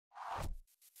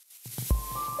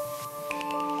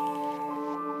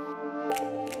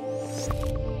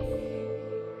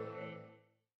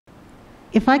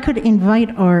if I could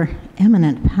invite our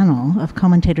eminent panel of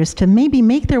commentators to maybe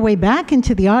make their way back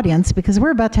into the audience, because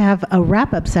we're about to have a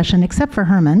wrap-up session, except for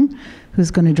Herman, who's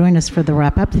going to join us for the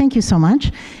wrap-up. Thank you so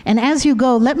much. And as you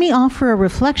go, let me offer a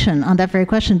reflection on that very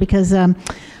question, because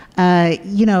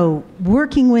you know,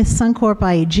 working with Suncorp,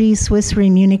 IAG, Swiss Re,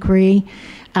 Munich Re,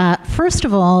 first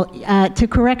of all, to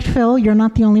correct Phil, you're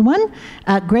not the only one.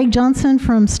 Greg Johnson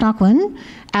from Stockland,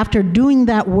 after doing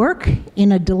that work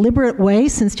in a deliberate way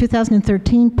since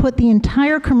 2013, put the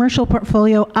entire commercial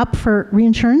portfolio up for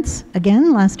reinsurance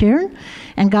again last year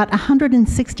and got a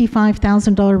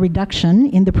 $165,000 reduction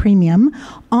in the premium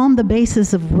on the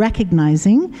basis of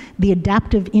recognizing the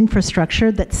adaptive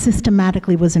infrastructure that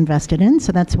systematically was invested in.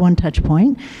 So that's one touch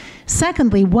point.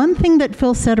 Secondly, one thing that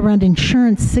Phil said around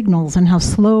insurance signals and how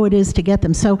slow it is to get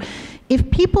them. So if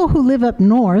people who live up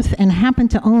north and happen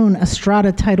to own a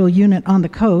strata title unit on the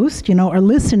coast, you know, are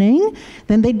listening,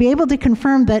 then they'd be able to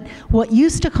confirm that what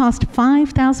used to cost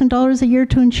 $5,000 a year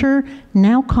to insure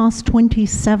now costs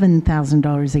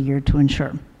 $27,000 a year to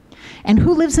insure. And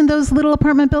who lives in those little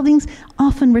apartment buildings?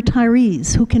 Often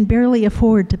retirees who can barely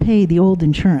afford to pay the old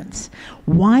insurance.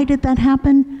 Why did that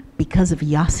happen? Because of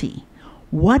Yasi.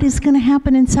 What is going to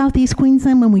happen in Southeast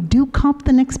Queensland when we do cop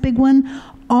the next big one?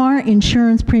 Our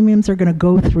insurance premiums are going to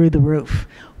go through the roof.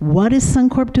 What is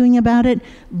Suncorp doing about it?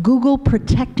 Google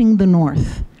Protecting the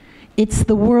North. It's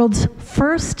the world's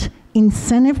first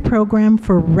incentive program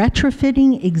for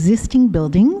retrofitting existing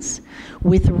buildings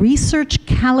with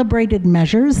research-calibrated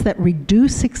measures that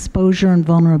reduce exposure and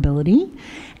vulnerability.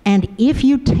 And if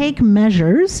you take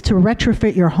measures to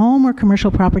retrofit your home or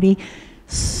commercial property,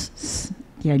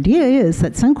 the idea is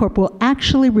that Suncorp will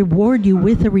actually reward you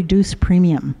with a reduced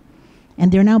premium.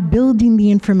 And they're now building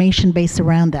the information base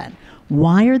around that.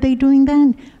 Why are they doing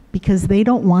that? Because they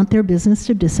don't want their business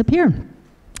to disappear.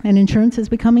 And insurance is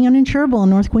becoming uninsurable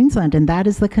in North Queensland, and that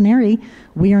is the canary.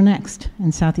 We are next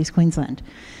in Southeast Queensland.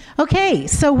 Okay,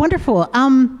 so wonderful.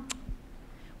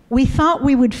 We thought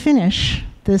we would finish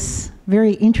this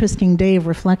very interesting day of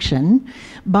reflection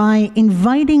by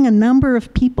inviting a number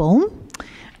of people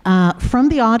from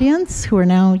the audience who are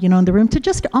now, you know, in the room to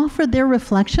just offer their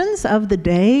reflections of the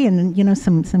day and, you know,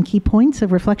 some key points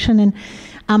of reflection. And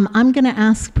I'm going to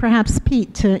ask perhaps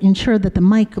Pete to ensure that the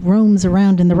mic roams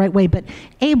around in the right way. But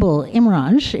Abel,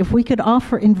 Imraj, if we could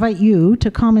invite you to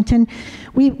comment. And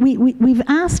we've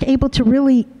asked Abel to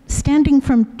really, standing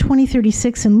from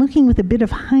 2036 and looking with a bit of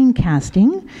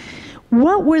hindcasting,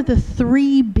 what were the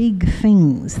three big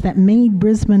things that made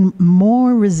Brisbane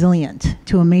more resilient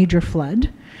to a major flood?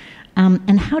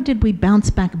 And how did we bounce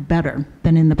back better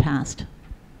than in the past?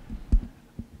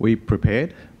 We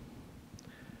prepared,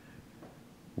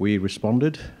 we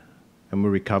responded, and we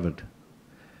recovered.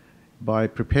 By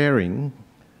preparing,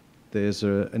 there's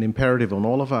an imperative on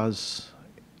all of us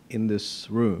in this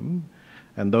room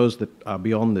and those that are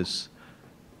beyond this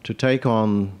to take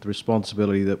on the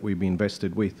responsibility that we've been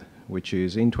vested with, which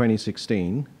is in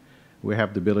 2016, we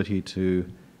have the ability to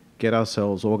get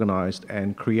ourselves organised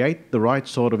and create the right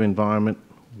sort of environment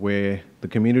where the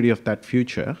community of that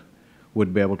future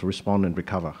would be able to respond and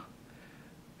recover.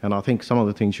 And I think some of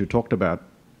the things you talked about,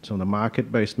 some of the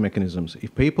market-based mechanisms,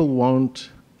 if people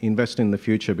won't invest in the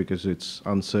future because it's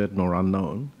uncertain or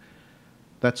unknown,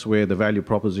 that's where the value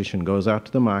proposition goes out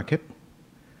to the market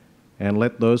and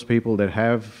let those people that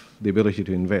have the ability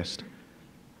to invest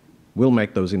will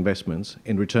make those investments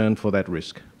in return for that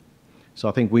risk. So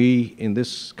I think we, in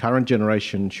this current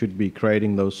generation, should be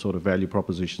creating those sort of value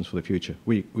propositions for the future.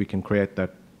 We can create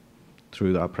that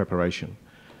through our preparation.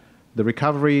 The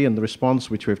recovery and the response,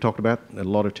 which we've talked about, a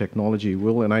lot of technology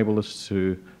will enable us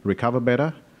to recover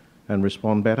better and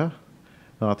respond better.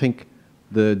 I think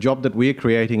the job that we're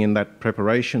creating in that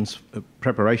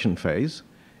preparation phase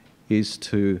is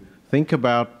to think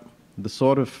about the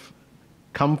sort of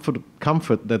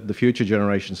comfort that the future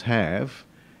generations have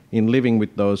in living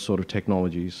with those sort of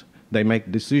technologies. They make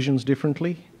decisions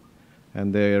differently,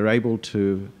 and they're able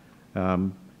to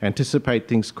anticipate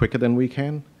things quicker than we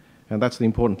can, and that's the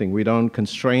important thing. We don't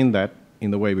constrain that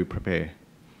in the way we prepare.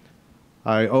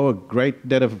 I owe a great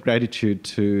debt of gratitude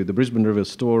to the Brisbane River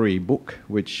Story book,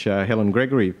 which Helen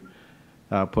Gregory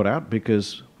put out,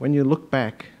 because when you look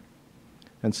back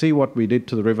and see what we did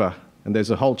to the river, and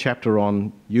there's a whole chapter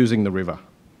on using the river,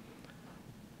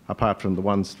 apart from the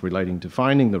ones relating to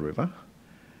finding the river.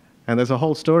 And there's a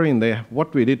whole story in there.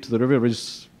 What we did to the river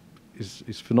is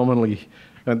phenomenally,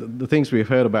 and the things we've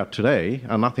heard about today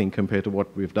are nothing compared to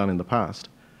what we've done in the past.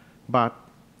 But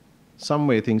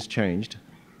somewhere things changed,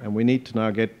 and we need to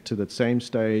now get to that same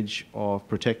stage of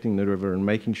protecting the river and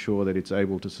making sure that it's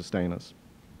able to sustain us.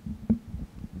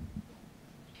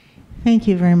 Thank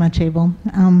you very much, Abel.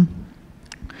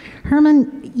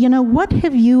 Herman, what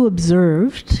have you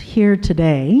observed here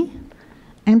today?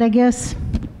 And I guess,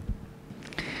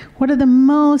 what are the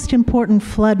most important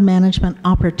flood management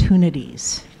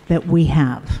opportunities that we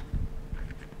have?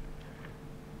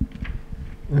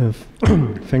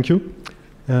 Thank you.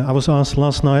 I was asked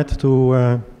last night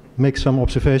to make some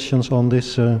observations on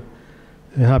this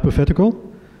hypothetical.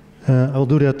 I'll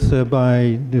do that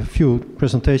by the few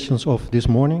presentations of this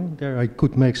morning. There I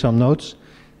could make some notes.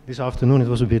 This afternoon it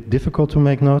was a bit difficult to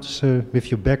make notes with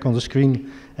your back on the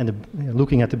screen and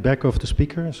looking at the back of the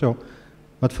speaker.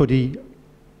 But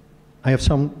I have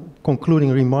some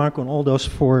concluding remark on all those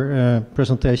four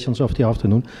presentations of the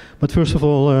afternoon. But first of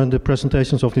all, the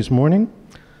presentations of this morning.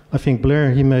 I think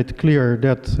Blair, he made clear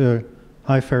that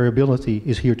high variability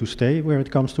is here to stay where it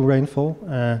comes to rainfall,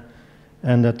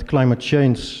 and that climate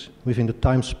change within the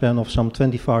time span of some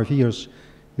 25 years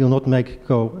will not make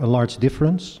a large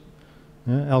difference.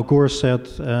 Al Gore said,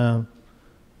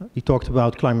 he talked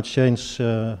about climate change,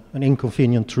 an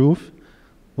inconvenient truth.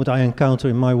 What I encounter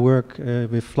in my work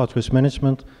with flood risk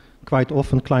management, quite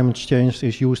often climate change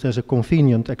is used as a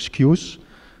convenient excuse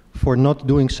for not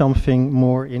doing something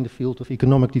more in the field of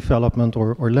economic development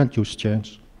or land use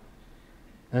change.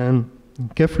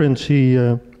 Catherine, she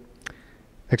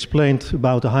explained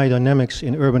about the high dynamics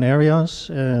in urban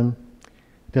areas,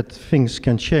 that things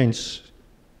can change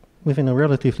within a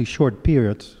relatively short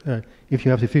period if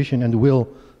you have the vision and the will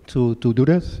to do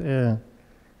that.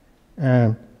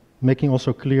 Making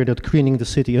also clear that greening the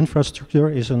city infrastructure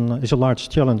is a large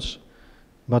challenge,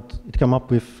 but it came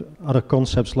up with other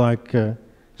concepts like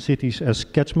cities as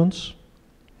catchments.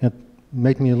 It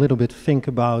made me a little bit think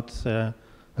about a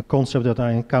concept that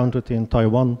I encountered in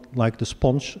Taiwan, like the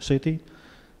sponge city,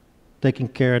 taking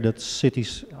care that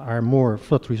cities are more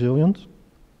flood resilient.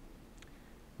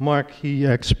 Mark, he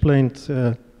explained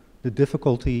the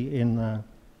difficulty in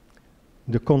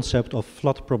the concept of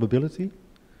flood probability.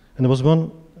 And there was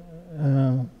one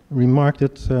remark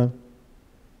that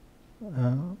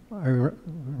I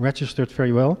registered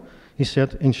very well. He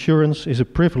said, insurance is a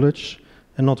privilege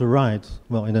and not a right.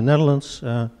 Well, in the Netherlands,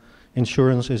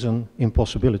 insurance is an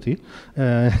impossibility.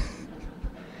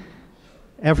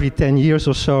 Every 10 years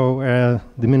or so,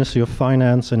 the Ministry of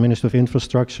Finance and Ministry of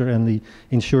Infrastructure and the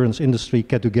insurance industry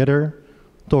get together,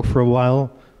 talk for a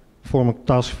while, form a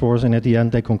task force, and at the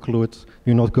end they conclude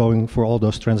you're not going for all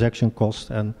those transaction costs,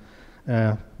 and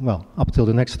well, up till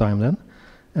the next time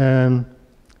then.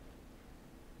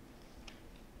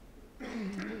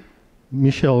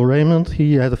 Michel Raymond,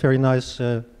 he had a very nice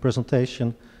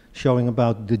presentation showing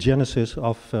about the genesis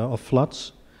of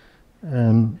floods,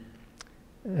 and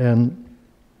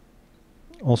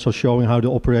also showing how the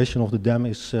operation of the dam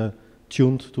is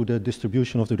tuned to the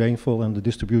distribution of the rainfall and the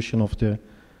distribution of the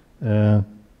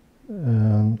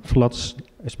floods,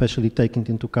 especially taking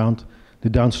into account the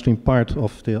downstream part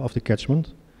of the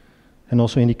catchment, and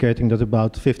also indicating that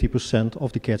about 50%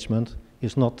 of the catchment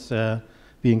is not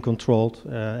being controlled,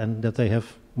 and that they have,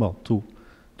 well, to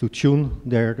tune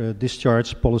their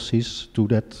discharge policies to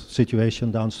that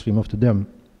situation downstream of the dam.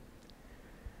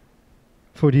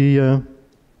 For the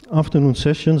afternoon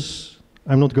sessions,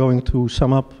 I'm not going to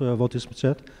sum up what is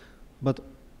said, but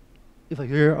if I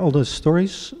hear all the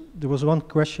stories, there was one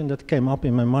question that came up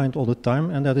in my mind all the time,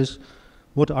 and that is,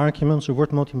 what arguments or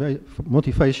what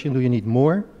motivation do you need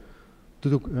more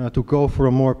to go for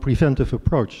a more preventive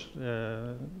approach?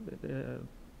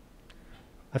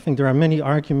 I think there are many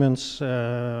arguments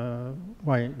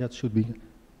why that should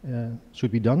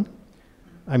be done.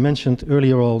 I mentioned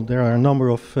earlier on there are a number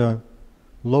of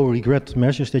low regret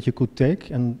measures that you could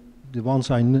take, and the ones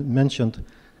I mentioned,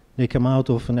 they come out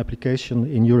of an application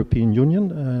in European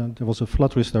Union. There was a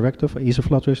flood risk directive, is a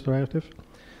flood risk directive,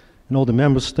 and all the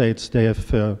member states, they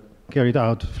have carried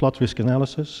out flood risk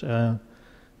analysis,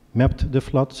 mapped the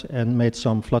floods and made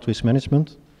some flood risk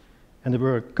management. And there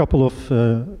were a couple of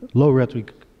low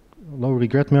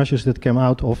regret measures that came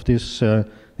out of this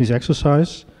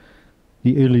exercise.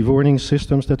 The early warning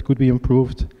systems that could be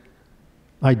improved,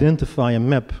 identify and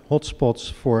map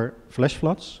hotspots for flash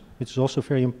floods, which is also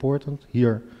very important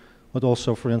here, but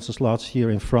also, for instance, last year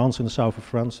in France, in the south of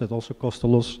France, that also cost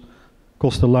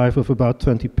the life of about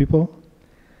 20 people.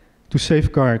 To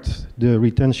safeguard the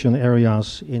retention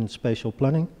areas in spatial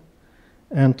planning,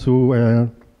 and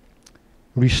to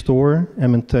restore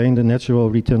and maintain the natural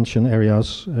retention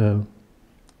areas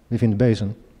within the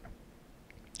basin.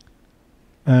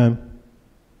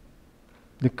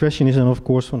 The question is then, of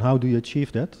course, on how do you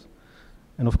achieve that?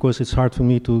 And of course, it's hard for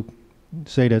me to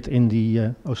say that in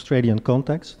the Australian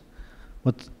context,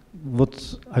 but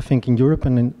what I think in Europe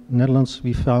and in Netherlands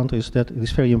we found is that it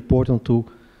is very important to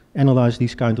analyze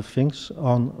these kind of things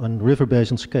on a river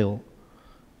basin scale.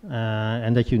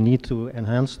 And that you need to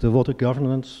enhance the water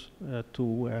governance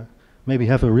to maybe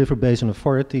have a river basin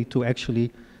authority to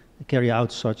actually carry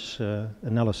out such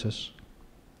analysis.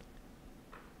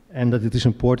 And that it is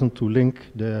important to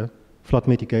link the flood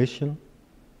mitigation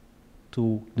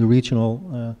to the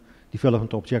regional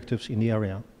development objectives in the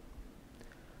area.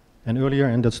 And earlier,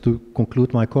 and that's to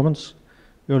conclude my comments,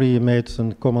 earlier you made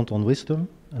a comment on wisdom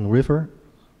and river,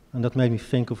 and that made me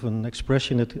think of an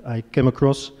expression that I came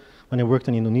across when I worked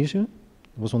in Indonesia.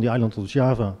 It was on the island of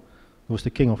Java. There was the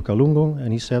king of Kalungong,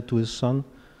 and he said to his son,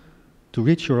 to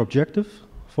reach your objective,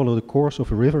 follow the course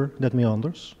of a river that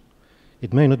meanders.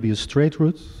 It may not be a straight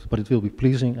route, but it will be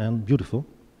pleasing and beautiful.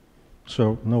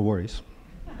 So, no worries.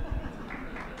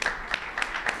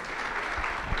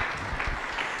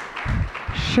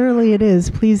 Surely it is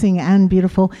pleasing and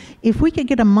beautiful. If we could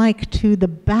get a mic to the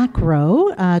back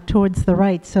row towards the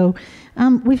right. So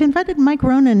we've invited Mike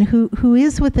Ronan, who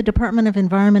is with the Department of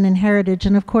Environment and Heritage.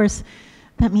 And of course,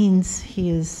 that means he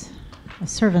is a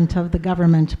servant of the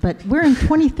government. But we're in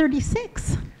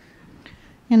 2036.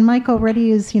 And Mike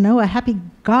already is, you know, a happy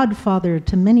godfather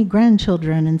to many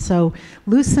grandchildren. And so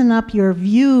loosen up your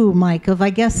view, Mike, of, I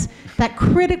guess, that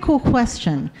critical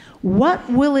question. What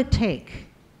will it take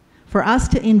for us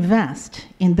to invest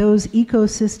in those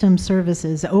ecosystem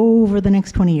services over the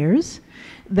next 20 years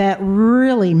that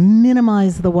really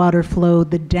minimize the water flow,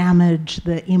 the damage,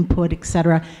 the input, et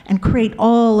cetera, and create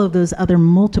all of those other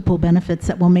multiple benefits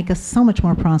that will make us so much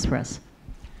more prosperous?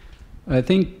 I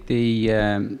think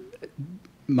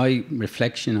my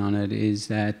reflection on it is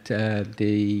that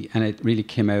and it really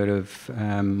came out of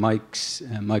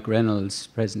Mike Reynolds'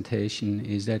 presentation,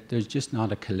 is that there's just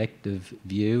not a collective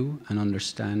view and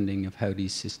understanding of how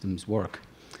these systems work.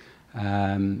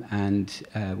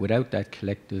 Without that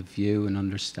collective view and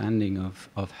understanding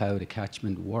of how the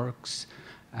catchment works,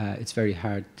 it's very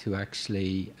hard to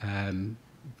actually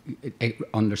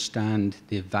understand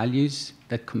the values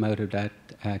that come out of that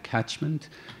catchment,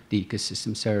 the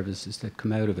ecosystem services that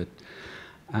come out of it.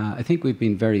 I think we've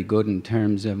been very good in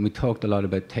terms of, we talked a lot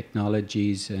about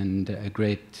technologies and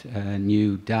great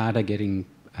new data getting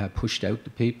pushed out to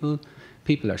people.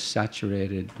 People are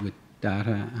saturated with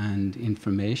data and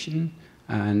information,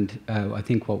 and I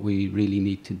think what we really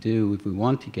need to do if we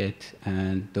want to get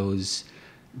those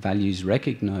values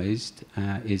recognized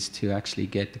is to actually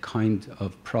get the kind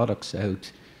of products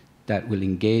out that will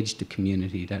engage the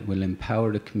community, that will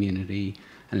empower the community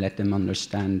and let them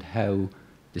understand how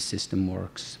the system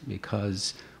works.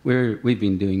 Because we've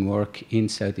been doing work in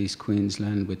Southeast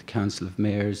Queensland with the Council of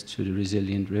Mayors through the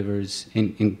Resilient Rivers,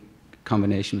 in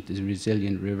combination with the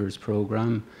Resilient Rivers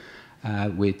programme,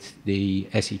 with the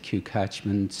SEQ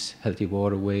catchments, Healthy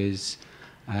Waterways,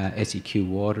 SEQ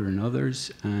Water and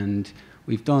others. And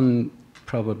we've done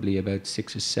probably about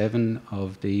 6 or 7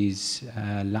 of these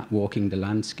walking the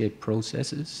landscape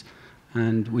processes.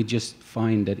 And we just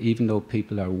find that even though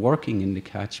people are working in the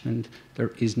catchment,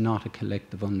 there is not a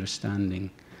collective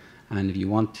understanding. And if you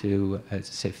want to, as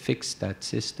I say, fix that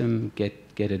system, get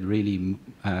it really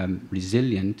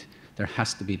resilient, there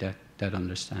has to be that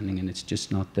understanding, and it's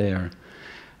just not there.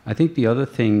 I think the other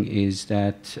thing is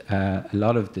that a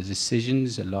lot of the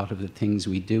decisions, a lot of the things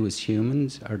we do as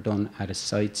humans are done at a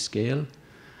site scale.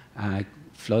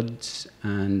 Floods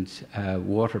and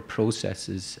water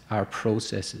processes are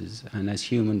processes, and as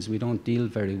humans we don't deal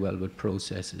very well with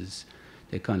processes.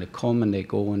 They kind of come and they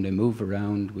go and they move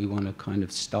around. We want to kind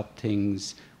of stop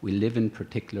things. We live in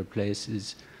particular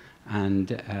places,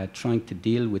 and trying to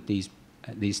deal with these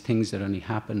things that only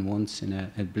happen once in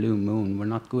a blue moon, we're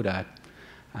not good at.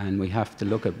 And we have to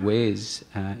look at ways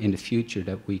in the future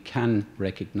that we can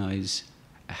recognize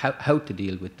how to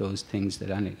deal with those things that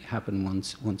only happen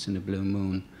once in a blue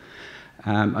moon.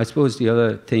 I suppose the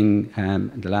other thing,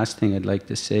 the last thing I'd like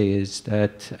to say is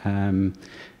that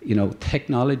you know,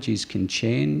 technologies can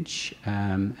change,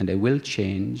 and they will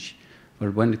change,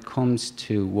 but when it comes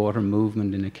to water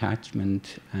movement in a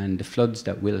catchment and the floods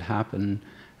that will happen,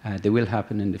 they will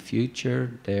happen in the future.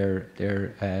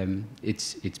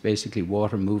 It's basically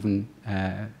water moving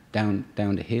down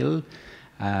the hill.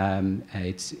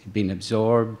 It's been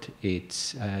absorbed.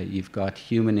 You've got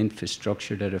human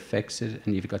infrastructure that affects it,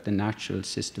 and you've got the natural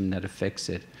system that affects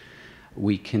it.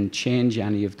 We can change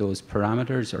any of those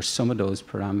parameters or some of those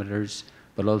parameters,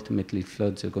 but ultimately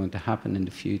floods are going to happen in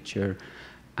the future.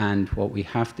 And what we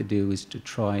have to do is to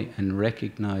try and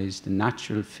recognize the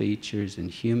natural features and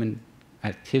human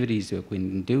activities that we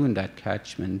can do in that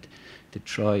catchment to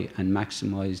try and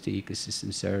maximise the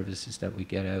ecosystem services that we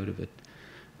get out of it.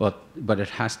 But it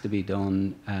has to be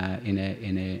done in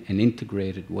an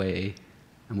integrated way,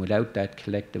 and without that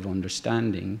collective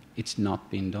understanding, it's not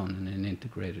being done in an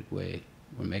integrated way.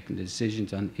 We're making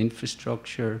decisions on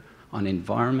infrastructure, on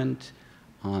environment,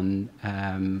 on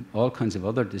all kinds of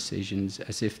other decisions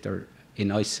as if they're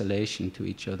in isolation to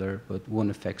each other, but one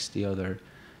affects the other.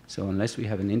 So unless we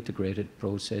have an integrated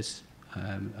process,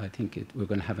 I think we're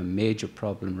going to have a major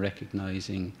problem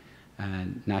recognising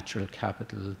natural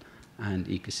capital and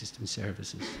ecosystem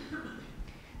services.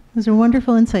 Those are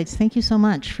wonderful insights. Thank you so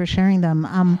much for sharing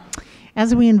them.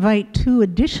 As we invite two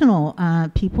additional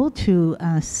people to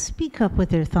speak up with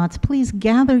their thoughts, please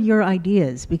gather your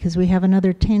ideas, because we have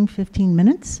another 10, 15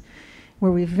 minutes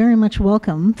where we very much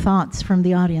welcome thoughts from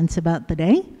the audience about the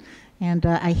day. And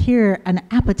I hear an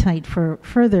appetite for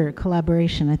further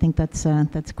collaboration. I think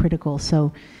that's critical.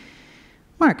 So,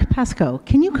 Mark Pascoe,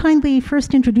 can you kindly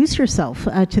first introduce yourself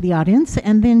to the audience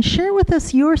and then share with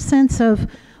us your sense of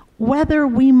whether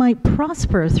we might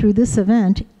prosper through this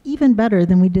event even better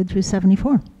than we did through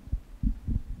 74?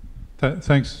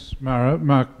 Thanks, Mara.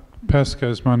 Mark Pascoe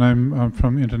is my name. I'm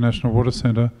from International Water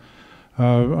Centre.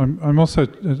 I'm also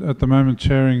at the moment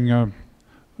chairing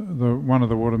one of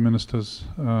the Water Ministers'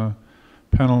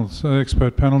 panels,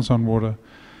 expert panels on water.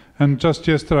 And just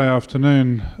yesterday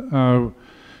afternoon,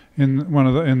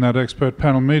 in that expert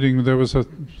panel meeting, there was a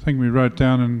thing we wrote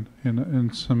down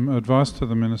in some advice to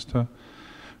the Minister,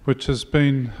 which has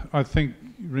been, I think,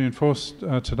 reinforced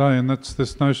today, and that's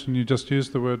this notion, you just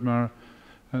used the word, Mara,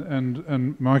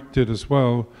 and Mike did as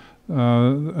well,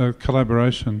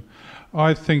 collaboration.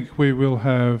 I think we will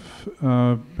have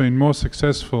been more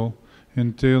successful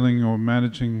in dealing or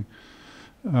managing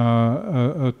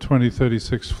a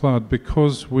 2036 flood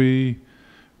because we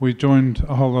joined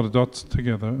a whole lot of dots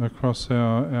together across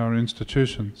our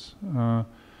institutions.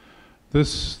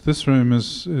 This room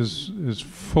is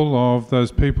full of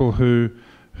those people who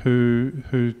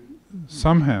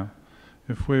somehow,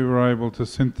 if we were able to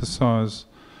synthesise,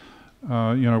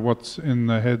 what's in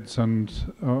the heads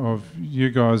and of you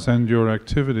guys and your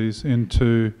activities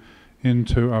into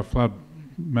our flood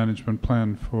management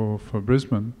plan for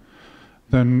Brisbane,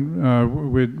 then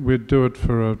we'd do it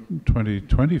for a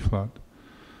 2020 flood.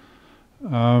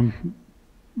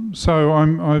 So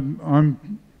I'm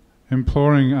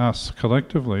imploring us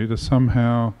collectively to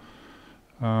somehow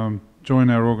join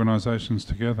our organisations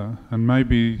together, and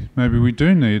maybe we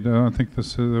do need. I think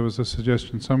there was a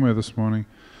suggestion somewhere this morning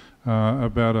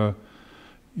about a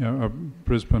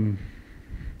Brisbane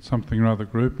something or other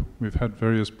group. We've had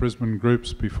various Brisbane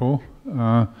groups before.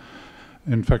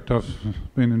 In fact, I've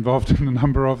been involved in a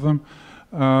number of them.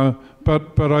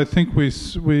 But I think we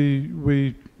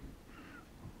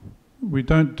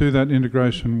don't do that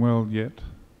integration well yet.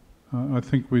 I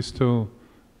think we still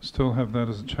have that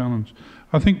as a challenge.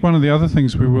 I think one of the other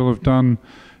things we will have done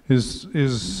is,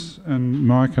 and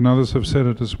Mike and others have said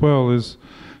it as well, is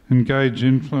engage,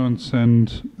 influence,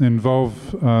 and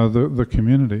involve the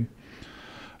community.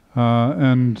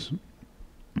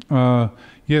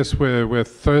 Yes, we're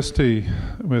thirsty.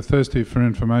 We're thirsty for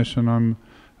information. I'm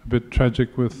a bit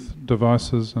tragic with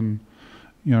devices and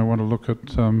want to look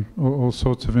at all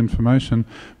sorts of information.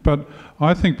 But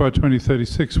I think by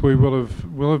 2036 we will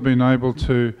have been able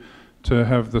to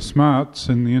have the smarts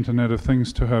in the Internet of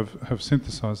Things to have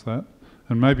synthesised that,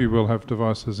 and maybe we'll have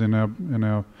devices in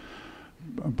our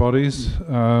bodies.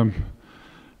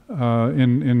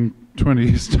 In 20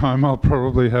 years' time, I'll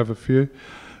probably have a few.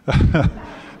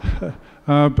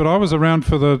 But I was around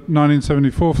for the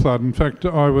 1974 flood. In fact,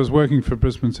 I was working for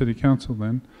Brisbane City Council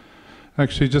then,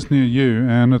 actually just near you,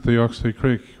 and at the Oxley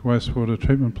Creek wastewater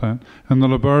treatment plant. And the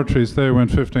laboratories there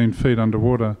went 15 feet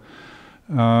underwater,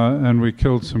 and we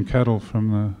killed some cattle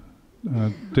from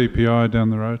the DPI down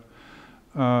the road.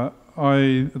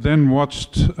 I then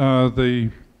watched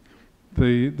the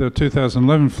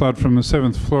 2011 flood from the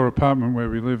 7th floor apartment where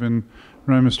we live in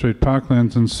Roma Street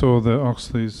Parklands, and saw the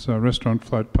Oxley's restaurant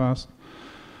float past.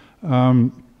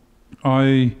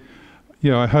 I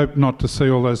hope not to see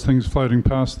all those things floating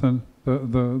past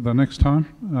the next time.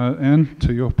 And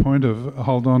to your point of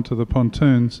hold on to the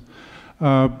pontoons,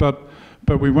 but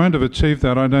we won't have achieved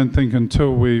that, I don't think,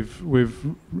 until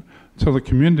till the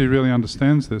community really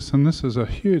understands this. And this is a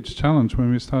huge challenge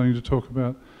when we're starting to talk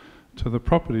about, to the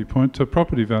property point, to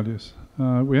property values.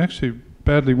 We actually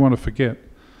badly want to forget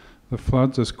the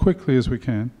floods as quickly as we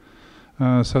can,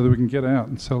 so that we can get out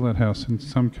and sell that house in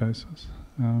some cases.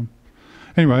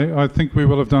 Anyway, I think we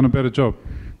will have done a better job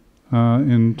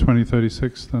in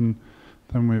 2036 than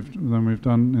than we've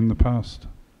done in the past,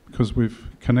 because we've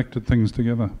connected things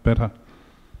together better.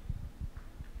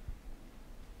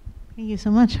 Thank you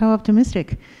so much. How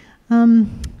optimistic.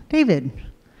 David,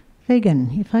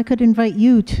 Fagan, if I could invite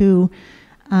you to,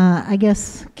 I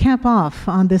guess, cap off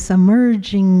on this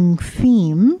emerging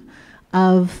theme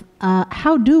of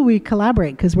how do we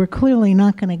collaborate, because we're clearly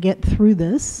not going to get through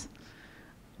this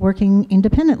working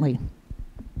independently.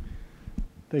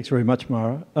 Thanks very much,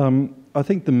 Mara. I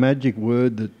think the magic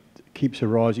word that keeps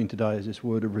arising today is this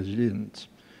word of resilience.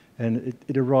 And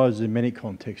it arises in many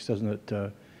contexts, doesn't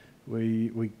it?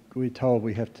 We're told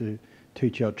we have to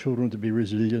teach our children to be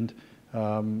resilient,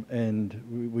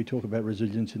 and we talk about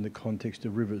resilience in the context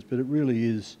of rivers, but it really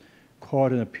is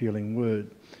quite an appealing word.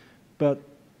 But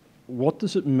what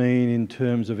does it mean in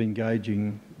terms of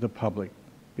engaging the public?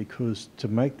 Because to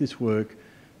make this work,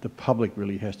 the public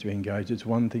really has to be engaged. It's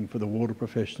one thing for the water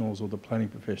professionals or the planning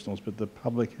professionals, but the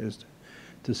public has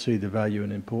to see the value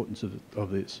and importance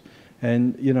of this.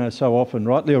 And, you know, so often,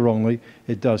 rightly or wrongly,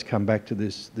 it does come back to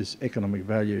this economic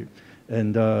value.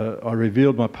 And I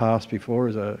revealed my past before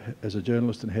as a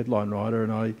journalist and headline writer,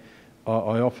 and I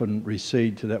often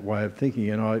recede to that way of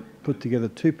thinking, and I put together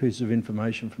two pieces of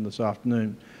information from this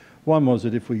afternoon. One was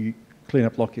that if we clean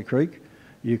up Lockyer Creek,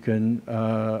 you can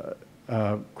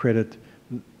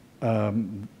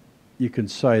you can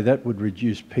say that would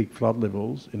reduce peak flood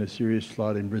levels in a serious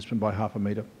flood in Brisbane by 0.5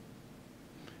 metre.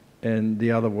 And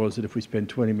the other was that if we spend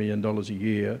 $20 million a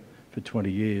year for 20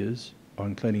 years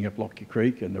on cleaning up Lockyer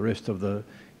Creek and the rest of the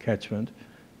catchment,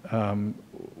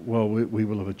 well, we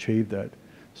will have achieved that.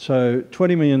 So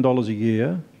 $20 million a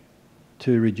year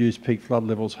to reduce peak flood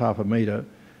levels 0.5 metre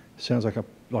sounds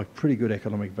like pretty good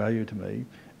economic value to me.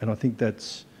 And I think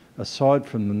that's, aside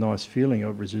from the nice feeling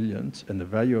of resilience and the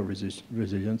value of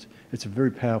resilience, it's a very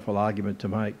powerful argument to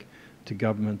make to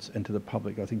governments and to the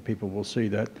public. I think people will see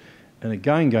that. And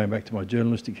again, going back to my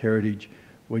journalistic heritage,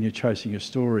 when you're chasing a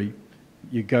story,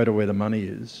 you go to where the money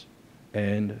is.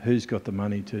 And who's got the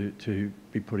money to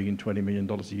be putting in $20 million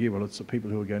a year? Well, it's the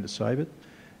people who are going to save it.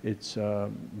 It's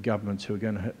governments who are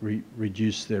going to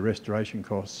reduce their restoration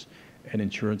costs, and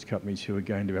insurance companies who are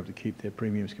going to be able to keep their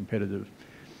premiums competitive.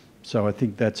 So I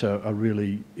think that's a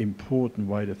really important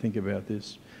way to think about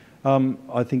this.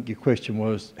 I think your question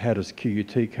was, how does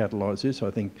QUT catalyse this? I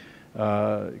think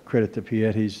credit to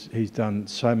Piet, he's done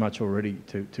so much already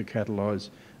to catalyse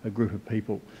a group of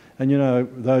people. And you know,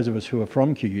 those of us who are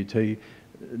from QUT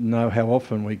know how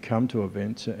often we come to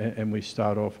events and we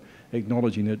start off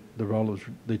acknowledging that the role of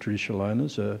the traditional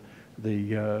owners,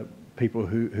 the people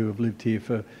who have lived here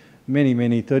for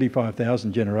many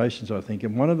 35,000 generations, I think.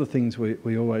 And one of the things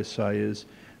we always say is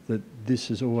that this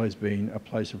has always been a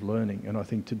place of learning, and I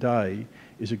think today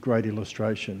is a great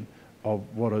illustration of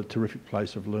what a terrific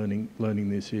place of learning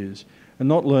this is. And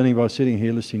not learning by sitting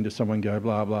here listening to someone go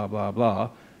blah, blah, blah, blah,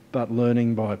 but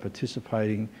learning by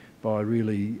participating, by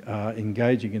really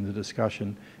engaging in the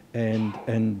discussion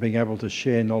and being able to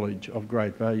share knowledge of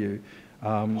great value,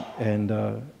 and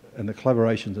the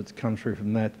collaborations that's come through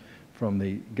from that, from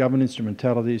the government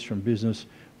instrumentalities, from business,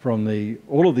 from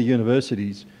all of the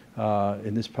universities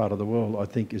in this part of the world, I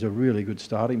think is a really good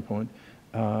starting point,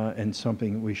 and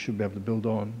something we should be able to build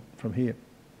on from here.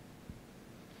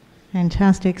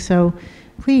 Fantastic. So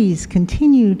please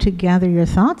continue to gather your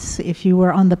thoughts. If you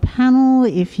were on the panel,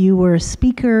 if you were a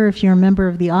speaker, if you're a member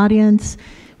of the audience,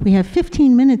 we have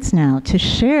 15 minutes now to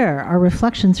share our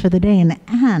reflections for the day. And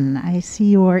Anne, I see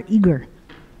you are eager.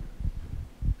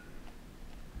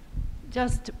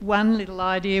 Just one little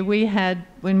idea we had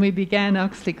when we began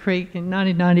Oxley Creek in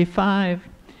 1995.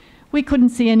 We couldn't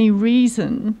see any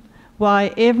reason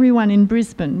why everyone in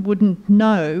Brisbane wouldn't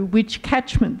know which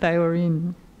catchment they were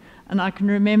in. And I can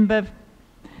remember,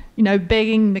 you know,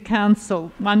 begging the council,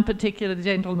 one particular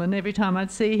gentleman, every time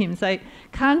I'd see him, say,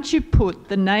 can't you put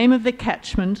the name of the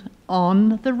catchment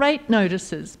on the rate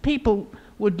notices? People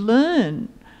would learn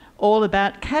all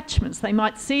about catchments. They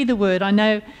might see the word. I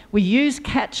know we use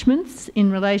catchments in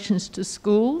relations to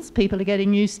schools. People are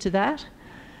getting used to that.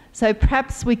 So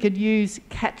perhaps we could use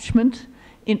catchment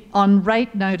on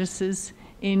rate notices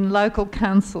in local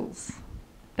councils.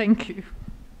 Thank you.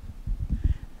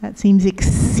 That seems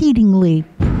exceedingly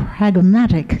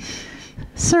pragmatic.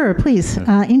 Sir, please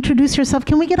introduce yourself.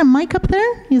 Can we get a mic up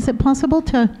there? Is it possible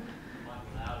to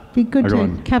be good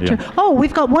to capture? Yeah. Oh,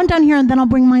 we've got one down here, and then I'll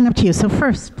bring mine up to you. So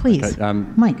first, please, okay,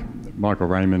 Mike. Michael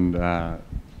Raymond,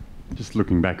 just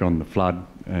looking back on the flood,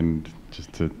 and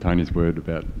just to Tony's word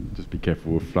about just be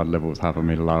careful with flood levels 0.5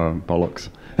 metre lower, bollocks.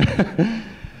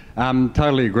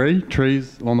 Totally agree.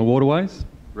 Trees along the waterways,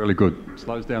 really good.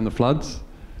 Slows down the floods,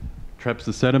 traps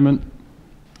the sediment.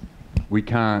 We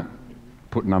can't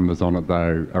put numbers on it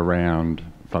though around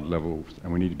flood levels,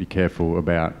 and we need to be careful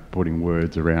about putting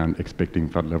words around expecting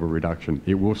flood level reduction.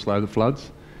 It will slow the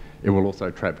floods. It will also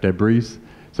trap debris.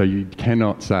 So you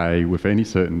cannot say with any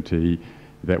certainty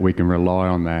that we can rely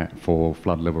on that for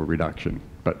flood level reduction,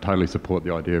 but totally support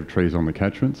the idea of trees on the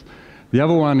catchments. The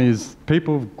other one is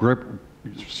people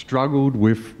struggled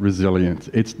with resilience.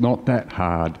 It's not that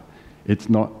hard. It's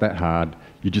not that hard.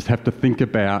 You just have to think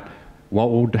about what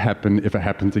will happen if it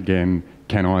happens again.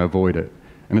 Can I avoid it?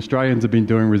 And Australians have been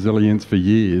doing resilience for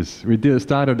years.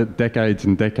 Started it decades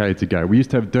and decades ago. We used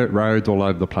to have dirt roads all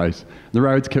over the place. The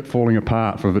roads kept falling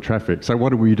apart for the traffic. So what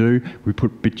do? We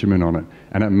put bitumen on it,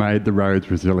 and it made the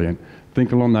roads resilient.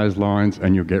 Think along those lines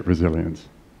and you'll get resilience.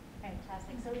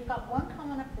 Fantastic. So we've got one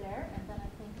comment up there, and then I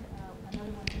think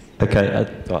another one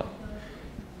is... Okay.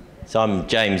 So I'm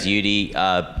James Udy.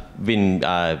 Been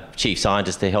Chief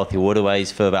Scientist at Healthy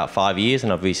Waterways for about 5 years,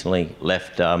 and I've recently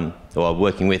left, or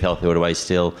working with Healthy Waterways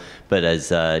still, but as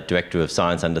Director of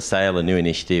Science Under Sail, a new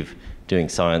initiative doing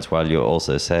science while you're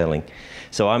also sailing.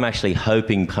 So I'm actually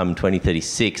hoping come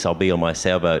 2036 I'll be on my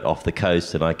sailboat off the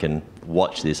coast and I can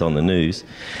watch this on the news.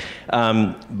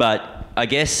 But I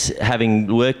guess having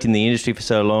worked in the industry for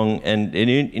so long, and an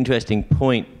interesting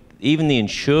point, even the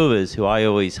insurers, who I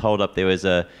always hold up there as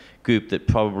a group that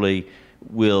probably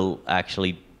will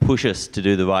actually push us to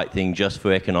do the right thing just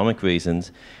for economic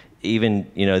reasons, even,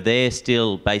 they're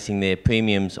still basing their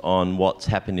premiums on what's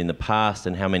happened in the past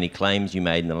and how many claims you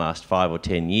made in the last 5 or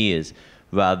 10 years,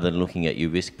 rather than looking at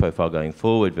your risk profile going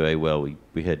forward very well.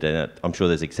 We heard that. I'm sure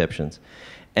there's exceptions.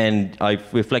 And I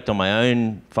reflect on my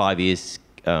own 5 years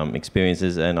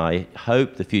experiences, and I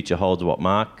hope the future holds what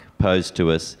Mark posed to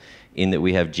us, in that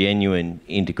we have genuine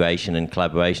integration and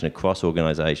collaboration across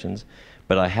organisations.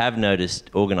 But I have noticed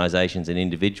organisations and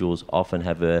individuals often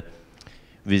have a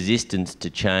resistance to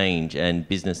change, and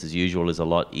business as usual is a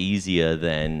lot easier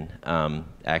than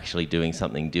actually doing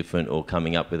something different or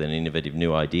coming up with an innovative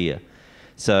new idea.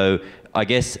 So I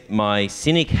guess my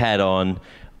cynic hat on,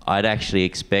 I'd actually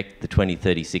expect the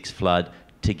 2036 flood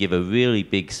to give a really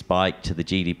big spike to the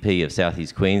GDP of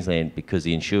Southeast Queensland, because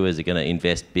the insurers are going to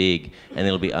invest big, and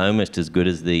it'll be almost as good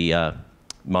as the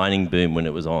mining boom when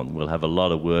it was on. We'll have a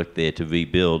lot of work there to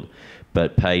rebuild,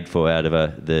 but paid for out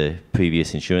of the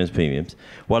previous insurance premiums.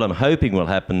 What I'm hoping will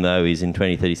happen, though, is in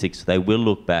 2036 they will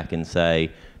look back and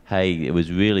say, hey, it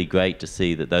was really great to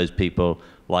see that those people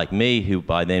like me, who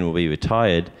by then will be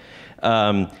retired,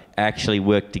 actually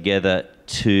worked together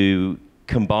to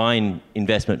combine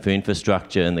investment for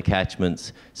infrastructure and the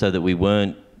catchments, so that we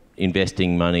weren't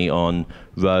investing money on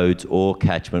roads or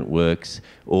catchment works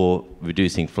or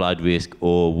reducing flood risk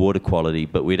or water quality,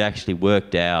 but we'd actually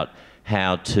worked out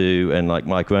how to, and like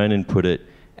Mike Ronan put it,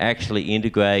 actually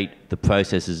integrate the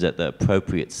processes at the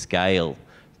appropriate scale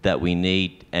that we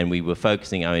need, and we were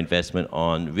focusing our investment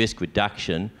on risk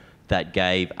reduction that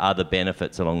gave other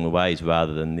benefits along the ways,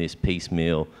 rather than this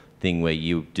piecemeal thing where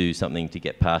you do something to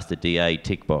get past the DA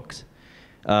tick box.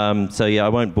 So yeah, I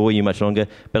won't bore you much longer,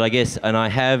 but I guess,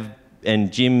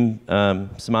 and Jim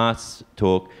Smart's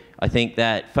talk, I think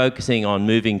that focusing on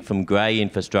moving from grey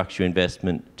infrastructure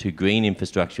investment to green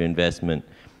infrastructure investment,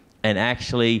 and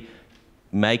actually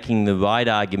making the right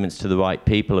arguments to the right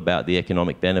people about the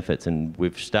economic benefits, and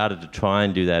we've started to try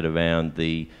and do that around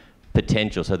the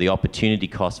potential, so the opportunity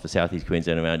cost for Southeast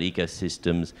Queensland around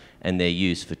ecosystems and their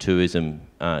use for tourism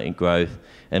in growth,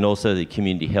 and also the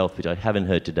community health, which I haven't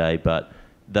heard today, but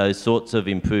those sorts of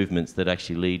improvements that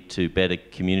actually lead to better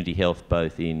community health,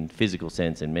 both in physical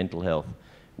sense and mental health,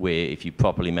 where if you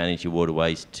properly manage your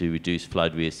waterways to reduce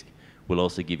flood risk, will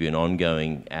also give you an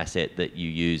ongoing asset that you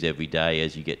use every day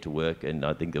as you get to work. And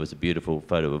I think there was a beautiful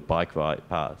photo of bike ride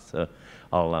paths. So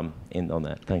I'll end on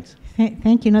that. Thanks.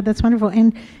 Thank you. No, that's wonderful.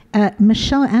 And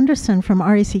Michelle Anderson from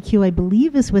RACQ, I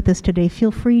believe, is with us today.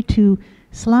 Feel free to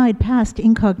slide past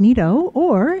incognito,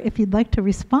 or if you'd like to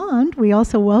respond, we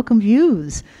also welcome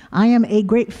views. I am a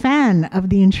great fan of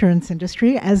the insurance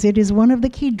industry, as it is one of the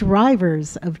key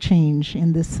drivers of change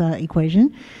in this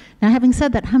equation. Now, having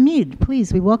said that, Hamid,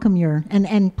 please, we welcome your,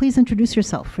 and please introduce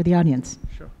yourself for the audience.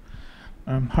 Sure.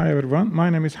 Hi, everyone. My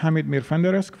name is Hamid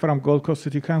Mirfenderesk from Gold Coast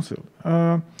City Council.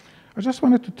 I just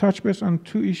wanted to touch base on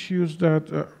two issues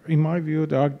that, in my view,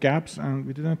 there are gaps, and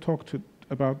we didn't talk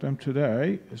about them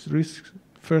today. It's risk,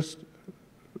 first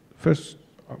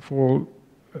of all,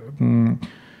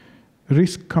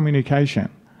 risk communication.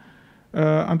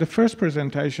 On the first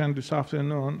presentation this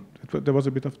afternoon, there was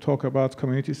a bit of talk about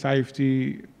community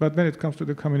safety, but when it comes to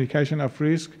the communication of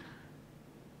risk,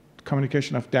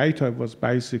 communication of data was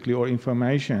basically, or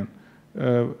information,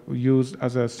 used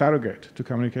as a surrogate to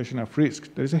communication of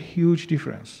risk. There is a huge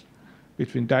difference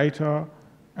between data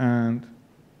and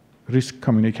risk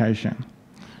communication.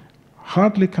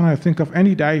 Hardly can I think of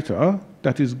any data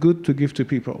that is good to give to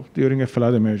people during a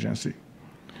flood emergency.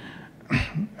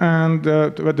 And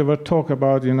there were talk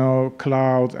about,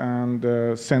 cloud and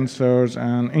sensors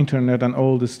and internet and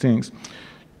all these things.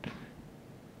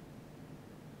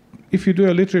 If you do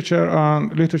a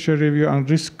literature review on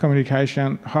risk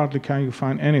communication, hardly can you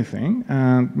find anything.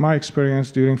 And my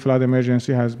experience during flood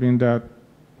emergency has been that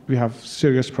we have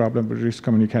serious problem with risk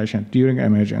communication during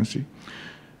emergency.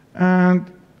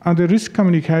 And on the risk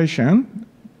communication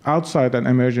outside an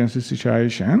emergency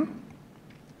situation,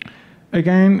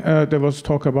 again, there was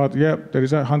talk about, there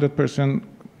is a 100%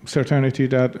 certainty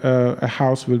that a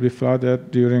house will be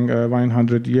flooded during a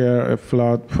 100-year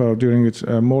flood during its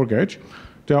mortgage.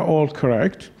 They are all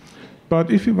correct. But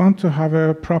if you want to have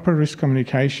a proper risk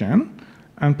communication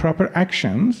and proper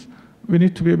actions, we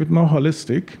need to be a bit more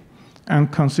holistic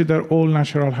and consider all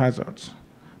natural hazards.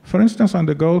 For instance, on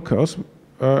the Gold Coast,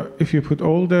 if you put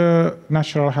all the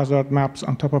natural hazard maps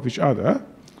on top of each other,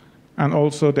 and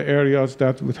also the areas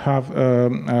that would have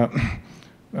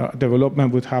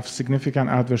development would have significant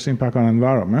adverse impact on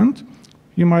environment,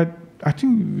 I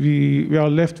think we are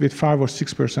left with 5 or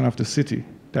 6% of the city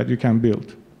that you can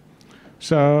build.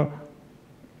 So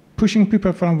pushing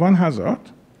people from one hazard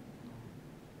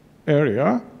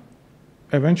area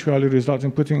eventually results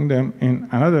in putting them in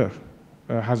another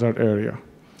hazard area.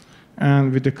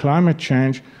 And with the climate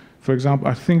change, for example,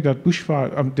 I think that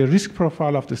bushfire, the risk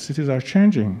profile of the cities are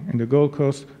changing. In the Gold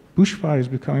Coast, bushfire is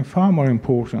becoming far more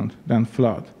important than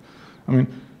flood. I mean,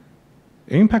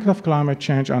 the impact of climate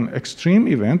change on extreme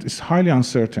event is highly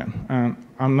uncertain, and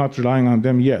I'm not relying on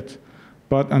them yet.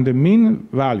 But on the mean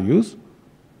values,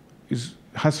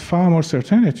 has far more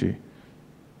certainty.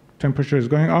 Temperature is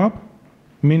going up,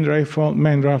 mean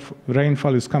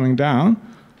rainfall is coming down,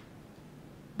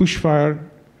 bushfire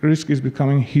risk is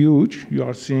becoming huge. You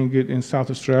are seeing it in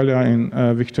South Australia, in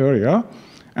Victoria,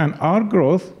 and our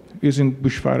growth is in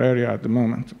bushfire area at the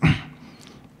moment.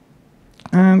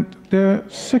 And the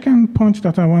second point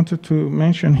that I wanted to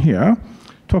mention here,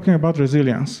 talking about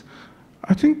resilience,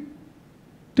 I think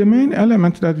the main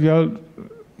element that we are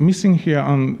missing here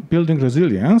on building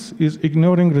resilience is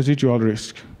ignoring residual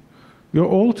risk. We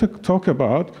all talk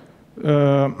about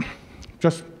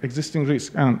just existing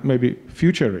risk and maybe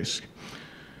future risk.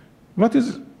 What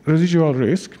is residual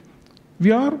risk?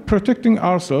 We are protecting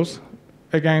ourselves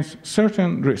against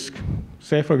certain risk.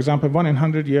 Say, for example, 1 in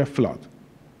 100-year flood.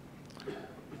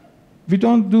 We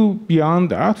don't do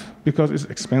beyond that because it's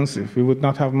expensive. We would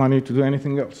not have money to do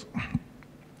anything else.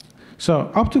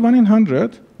 So up to 1 in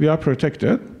 100, we are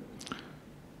protected.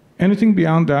 Anything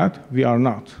beyond that, we are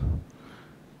not.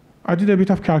 I did a bit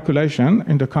of calculation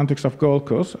in the context of Gold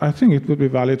Coast. I think it would be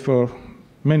valid for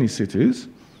many cities.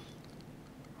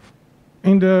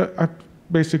 I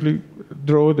basically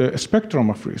draw the spectrum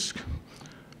of risk.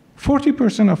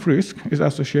 40% of risk is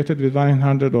associated with 1 in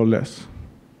 100 or less.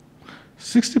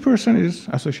 60% is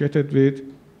associated with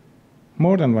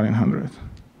more than 1 in 100.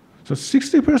 So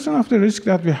 60% of the risk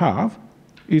that we have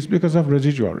is because of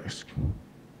residual risk.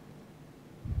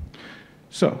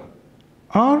 So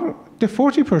the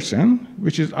 40%,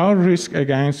 which is our risk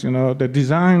against the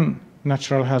design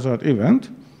natural hazard event,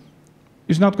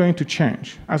 is not going to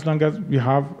change as long as we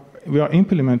are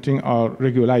implementing our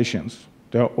regulations.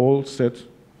 They are all set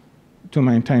to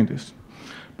maintain this.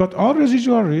 But our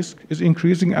residual risk is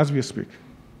increasing as we speak.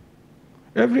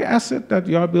 Every asset that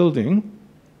you are building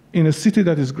in a city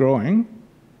that is growing,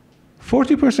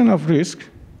 40% of risk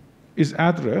is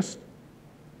addressed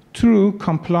through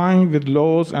complying with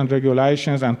laws and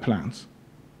regulations and plans.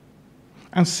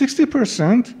 And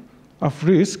 60% of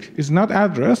risk is not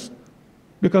addressed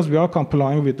because we are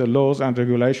complying with the laws and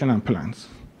regulation and plans.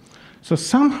 So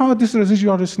somehow this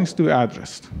residual risk needs to be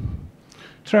addressed.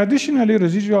 Traditionally,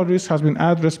 residual risk has been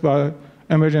addressed by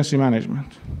emergency management.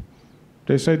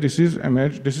 They say this is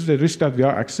the risk that we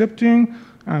are accepting,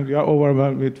 and we are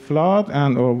overwhelmed with flood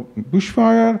or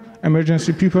bushfire.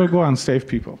 Emergency people go and save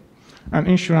people, and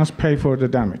insurance pay for the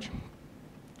damage.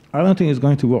 I don't think it's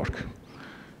going to work.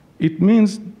 It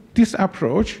means this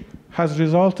approach has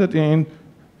resulted in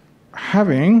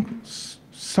having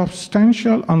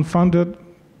substantial unfunded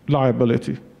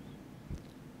liability.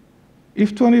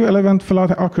 If 2011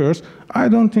 flood occurs, I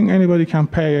don't think anybody can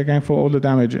pay again for all the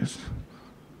damages.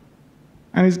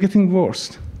 And it's getting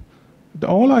worse.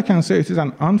 All I can say is it is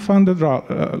an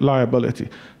unfunded liability.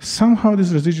 Somehow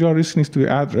this residual risk needs to be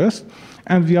addressed,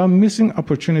 and we are missing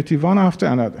opportunity one after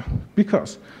another.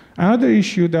 Because Another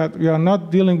issue that we are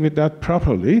not dealing with that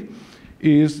properly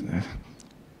is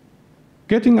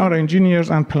getting our engineers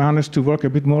and planners to work a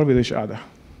bit more with each other.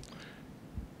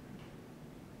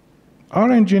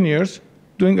 Our engineers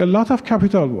doing a lot of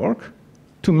capital work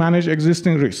to manage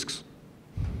existing risks.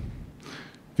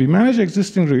 We manage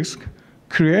existing risk,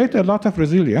 create a lot of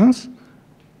resilience,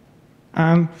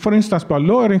 and for instance, by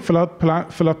lowering flood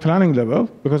planning level,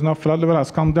 because now flood level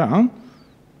has come down,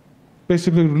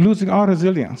 basically losing our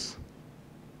resilience.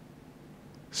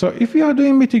 So if we are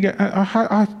doing mitigation,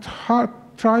 I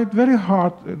tried very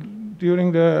hard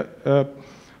during the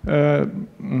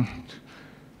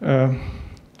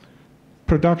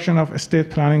production of estate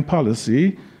planning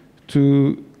policy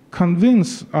to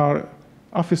convince our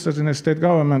officers in the state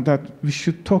government that we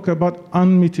should talk about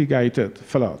unmitigated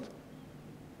flood.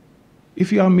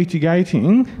 If you are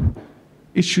mitigating,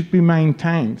 it should be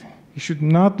maintained. You should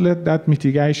not let that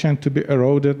mitigation to be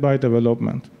eroded by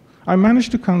development. I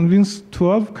managed to convince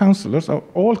 12 councillors, or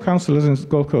all councillors in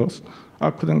Gold Coast.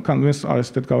 I couldn't convince our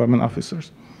state government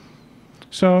officers.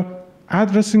 So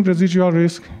addressing residual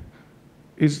risk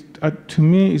is, to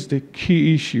me, is the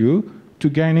key issue to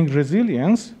gaining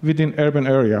resilience within urban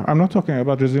area. I'm not talking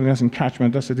about resilience in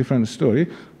catchment, that's a different story,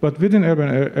 but within urban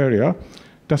area,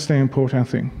 that's the important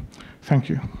thing. Thank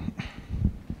you.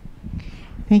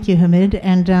 Thank you, Hamid.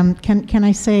 And can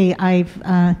I say I've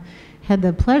had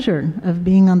the pleasure of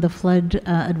being on the flood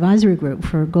advisory group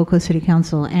for Gold Coast City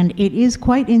Council, and it is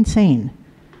quite insane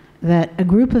that a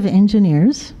group of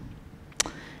engineers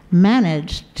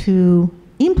managed to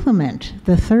implement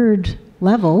the third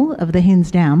level of the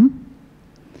Hinds Dam,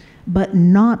 but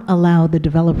not allow the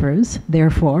developers,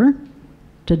 therefore,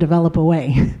 to develop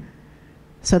away.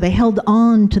 So they held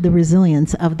on to the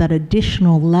resilience of that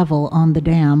additional level on the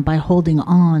dam by holding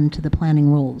on to the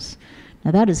planning rules. Now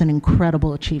that is an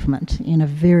incredible achievement in a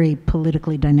very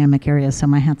politically dynamic area, so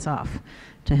my hat's off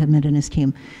to Hamid and his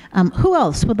team. Who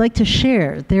else would like to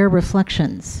share their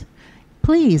reflections?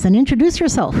 Please, and introduce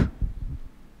yourself.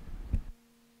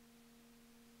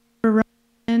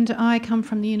 And I come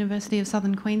from the University of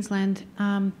Southern Queensland.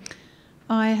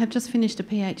 I have just finished a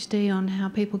PhD on how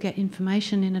people get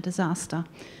information in a disaster.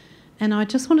 And I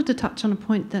just wanted to touch on a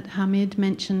point that Hamid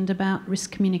mentioned about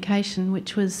risk communication,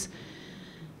 which was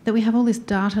that we have all this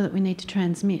data that we need to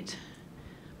transmit.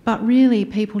 But really,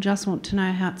 people just want to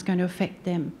know how it's going to affect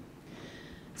them.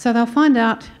 So they'll find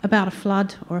out about a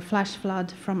flood or a flash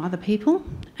flood from other people,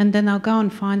 and then they'll go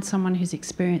and find someone who's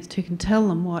experienced who can tell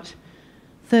them what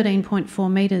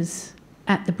 13.4 metres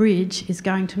at the bridge is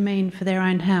going to mean for their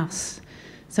own house.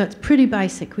 So it's pretty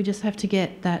basic. We just have to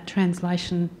get that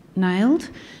translation nailed,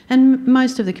 and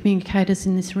most of the communicators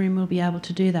in this room will be able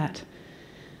to do that.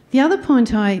 The other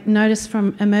point I noticed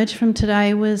emerged from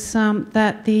today was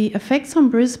that the effects on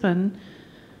Brisbane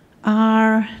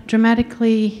are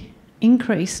dramatically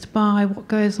increased by what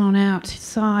goes on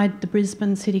outside the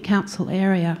Brisbane City Council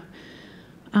area.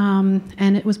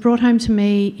 And it was brought home to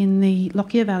me in the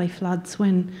Lockyer Valley floods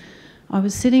when I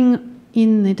was sitting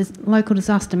in the local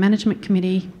disaster management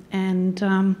committee, and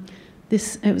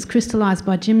it was crystallised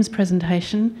by Jim's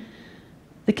presentation.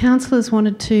 The councillors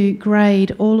wanted to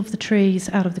grade all of the trees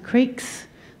out of the creeks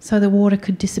so the water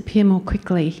could disappear more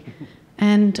quickly.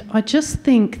 And I just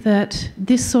think that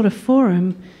this sort of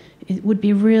forum, it would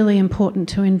be really important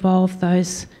to involve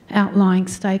those outlying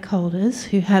stakeholders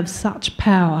who have such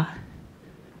power.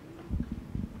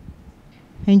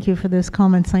 Thank you for those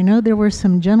comments. I know there were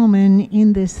some gentlemen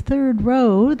in this third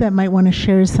row that might want to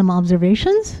share some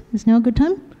observations. Is now a good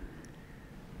time?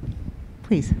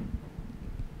 Please.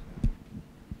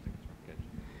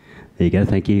 There you go,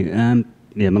 thank you.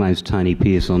 Yeah, my name's Tony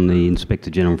Pearce. I'm the Inspector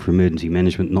General for Emergency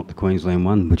Management, not the Queensland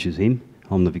one, which is him.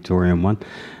 I'm the Victorian one.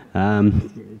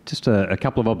 Just a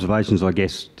couple of observations, I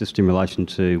guess, just in relation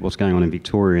to what's going on in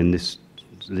Victoria and this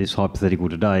hypothetical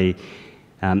today.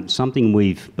 Something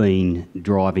we've been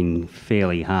driving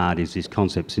fairly hard is this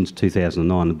concept since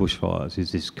 2009, the bushfires,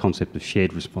 is this concept of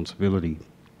shared responsibility,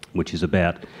 which is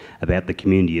about the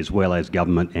community as well as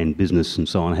government and business and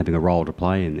so on having a role to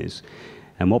play in this.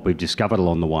 And what we've discovered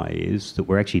along the way is that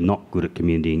we're actually not good at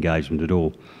community engagement at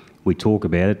all. We talk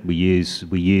about it, we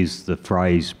use the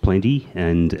phrase plenty,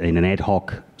 and in an ad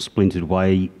hoc, splintered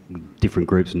way, different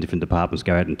groups and different departments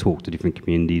go out and talk to different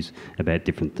communities about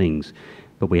different things.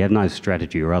 But we have no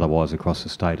strategy or otherwise across the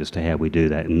state as to how we do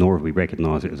that, and nor have we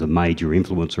recognised it as a major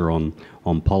influencer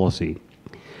on policy.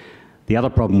 The other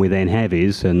problem we then have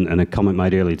is, and a comment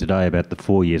made earlier today about the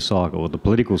 4-year cycle, or the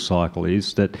political cycle,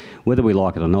 is that whether we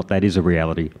like it or not, that is a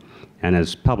reality. And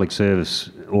as public service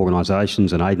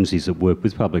organisations and agencies that work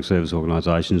with public service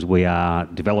organisations, we are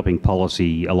developing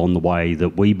policy along the way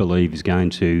that we believe is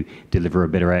going to deliver a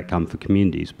better outcome for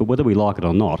communities. But whether we like it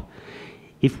or not,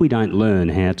 if we don't learn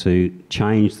how to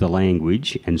change the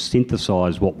language and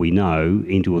synthesise what we know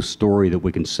into a story that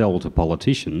we can sell to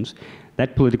politicians,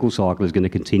 that political cycle is going to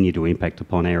continue to impact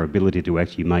upon our ability to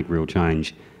actually make real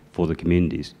change for the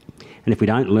communities. And if we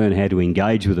don't learn how to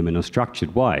engage with them in a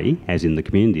structured way, as in the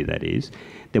community that is,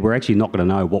 then we're actually not going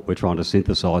to know what we're trying to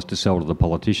synthesise to sell to the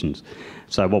politicians.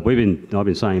 So what I've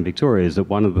been saying in Victoria is that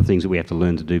one of the things that we have to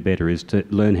learn to do better is to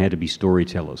learn how to be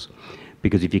storytellers.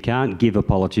 Because if you can't give a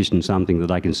politician something that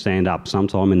they can stand up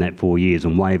sometime in that 4 years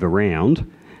and wave around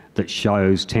that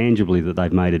shows tangibly that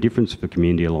they've made a difference for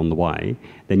community along the way,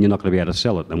 then you're not going to be able to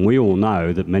sell it. And we all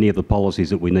know that many of the policies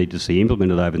that we need to see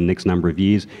implemented over the next number of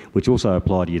years, which also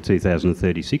apply to your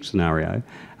 2036 scenario,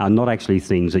 are not actually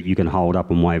things that you can hold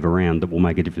up and wave around that will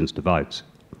make a difference to votes.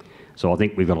 So I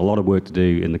think we've got a lot of work to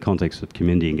do in the context of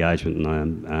community engagement,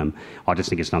 and I just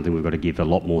think it's something we've got to give a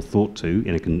lot more thought to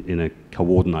in a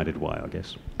coordinated way, I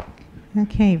guess.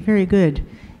 Okay, very good.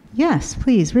 Yes,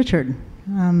 please, Richard.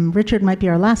 Richard might be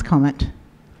our last comment.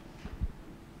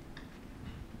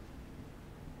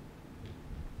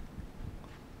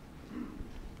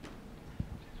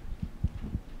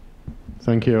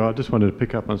 Thank you. I just wanted to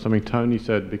pick up on something Tony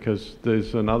said, because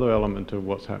there's another element of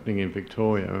what's happening in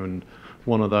Victoria, and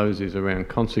one of those is around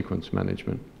consequence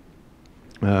management.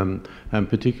 And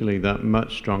particularly that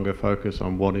much stronger focus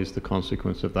on what is the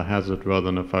consequence of the hazard rather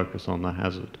than a focus on the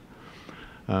hazard.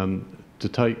 To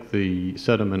take the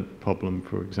sediment problem,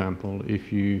 for example,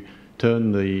 if you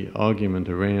turn the argument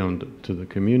around to the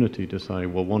community to say,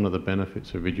 well, one of the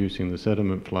benefits of reducing the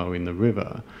sediment flow in the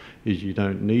river is you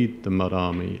don't need the mud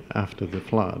army after the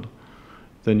flood,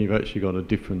 then you've actually got a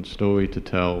different story to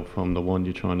tell from the one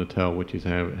you're trying to tell, which is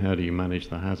how do you manage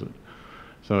the hazard.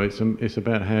 So it's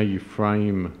about how you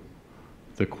frame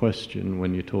the question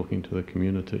when you're talking to the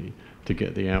community to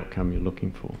get the outcome you're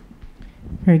looking for.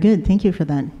 Very good. Thank you for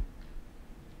that.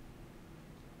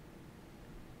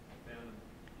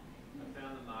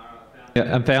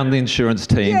 Yeah, I found the insurance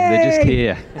team. Yay! They're just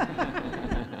here.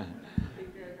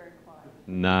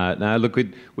 No. Look,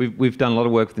 we've done a lot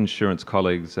of work with insurance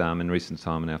colleagues in recent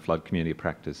time in our flood community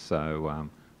practice. So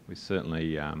we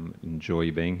certainly enjoy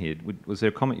you being here. Was there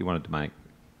a comment you wanted to make?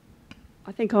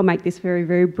 I think I'll make this very,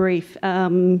 very brief.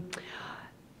 We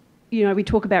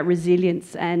talk about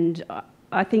resilience, and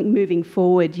I think moving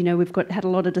forward, we've had a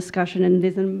lot of discussion, and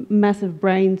there's a massive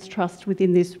brains trust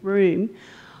within this room.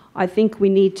 I think we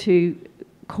need to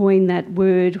coin that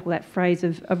word or that phrase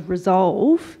of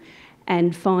resolve,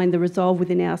 and find the resolve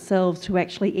within ourselves to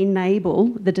actually enable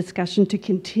the discussion to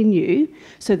continue,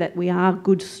 so that we are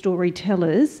good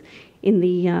storytellers in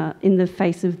the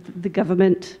face of the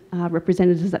government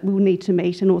representatives that we'll need to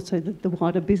meet, and also the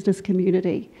wider business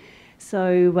community.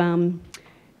 So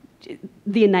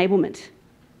the enablement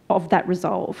of that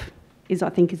resolve is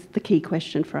the key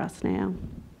question for us now.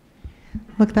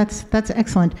 Look, that's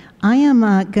excellent. I am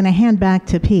going to hand back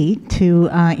to Pete to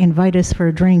invite us for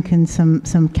a drink and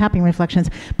some capping reflections.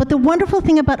 But the wonderful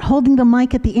thing about holding the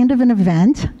mic at the end of an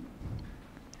event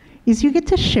is you get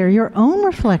to share your own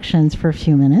reflections for a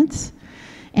few minutes.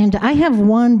 And I have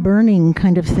one burning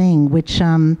kind of thing, which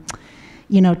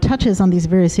touches on these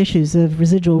various issues of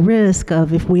residual risk,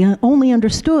 of if we only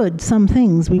understood some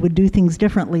things, we would do things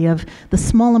differently, of the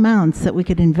small amounts that we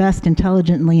could invest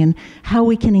intelligently, and how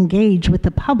we can engage with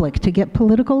the public to get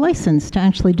political license to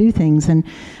actually do things. And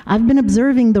I've been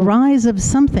observing the rise of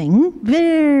something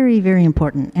very, very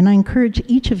important, and I encourage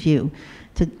each of you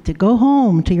to go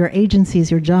home to your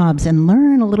agencies, your jobs, and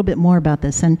learn a little bit more about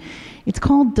this. And it's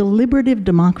called deliberative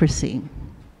democracy.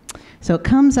 So it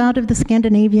comes out of the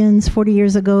Scandinavians 40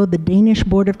 years ago. The Danish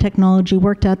Board of Technology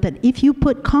worked out that if you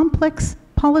put complex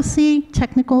policy,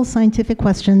 technical, scientific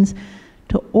questions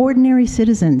to ordinary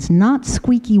citizens, not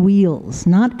squeaky wheels,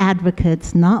 not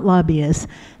advocates, not lobbyists,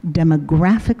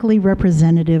 demographically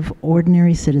representative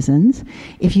ordinary citizens,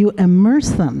 if you immerse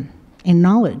them in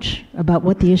knowledge about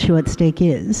what the issue at stake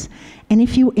is, and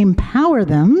if you empower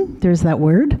them, there's that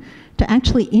word, to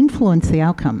actually influence the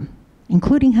outcome,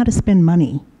 including how to spend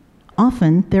money,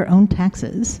 often their own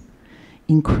taxes,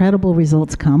 incredible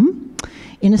results come.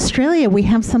 In Australia, we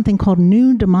have something called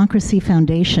New Democracy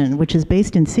Foundation, which is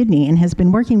based in Sydney and has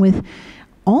been working with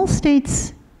all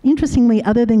states, interestingly,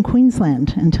 other than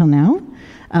Queensland until now,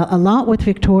 a lot with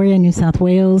Victoria and New South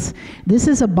Wales. This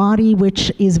is a body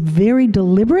which is very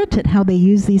deliberate at how they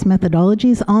use these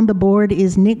methodologies. On the board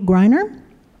is Nick Greiner,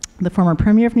 the former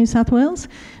Premier of New South Wales,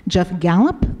 Jeff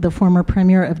Gallop, the former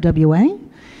Premier of WA,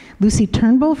 Lucy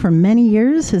Turnbull, for many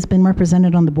years, has been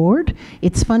represented on the board.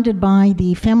 It's funded by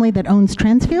the family that owns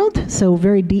Transfield, so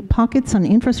very deep pockets on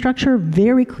infrastructure,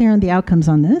 very clear on the outcomes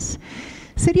on this.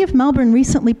 City of Melbourne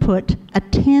recently put a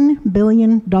 $10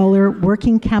 billion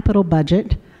working capital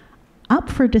budget up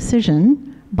for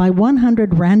decision by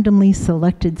 100 randomly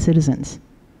selected citizens.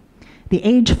 The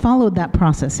Age followed that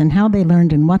process and how they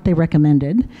learned and what they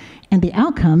recommended, and the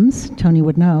outcomes, Tony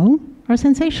would know, are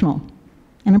sensational.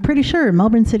 And I'm pretty sure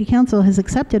Melbourne City Council has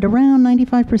accepted around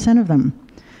 95% of them.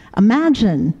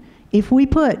 Imagine if we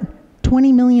put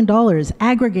 $20 million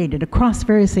aggregated across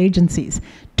various agencies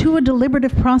to a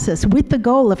deliberative process with the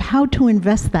goal of how to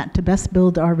invest that to best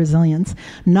build our resilience.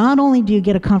 Not only do you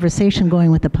get a conversation going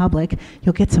with the public,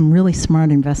 you'll get some really smart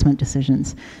investment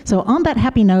decisions. So on that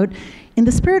happy note, in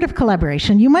the spirit of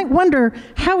collaboration, you might wonder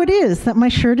how it is that my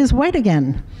shirt is white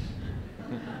again.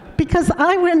 Because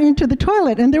I went into the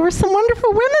toilet and there were some wonderful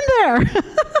women there.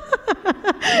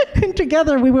 And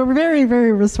together we were very,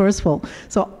 very resourceful.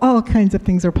 So all kinds of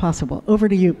things are possible. Over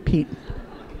to you, Pete.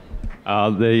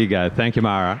 There you go. Thank you,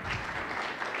 Mara.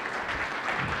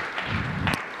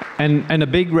 And a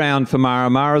big round for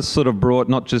Mara. Mara's sort of brought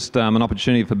not just an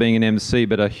opportunity for being an MC,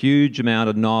 but a huge amount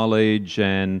of knowledge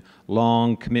and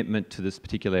long commitment to this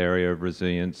particular area of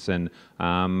resilience. And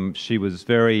she was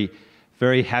very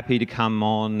happy to come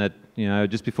on at,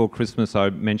 just before Christmas. I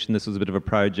mentioned this was a bit of a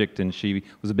project and she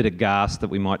was a bit aghast that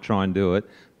we might try and do it.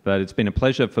 But it's been a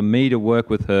pleasure for me to work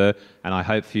with her, and I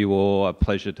hope for you all a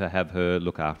pleasure to have her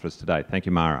look after us today. Thank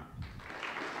you, Mara.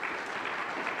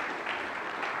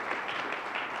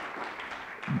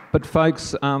 But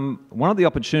folks, one of the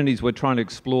opportunities we're trying to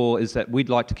explore is that we'd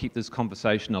like to keep this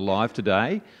conversation alive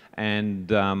today,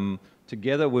 and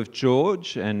together with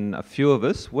George and a few of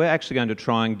us, we're actually going to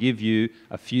try and give you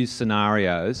a few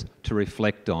scenarios to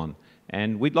reflect on.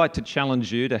 And we'd like to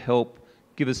challenge you to help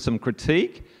give us some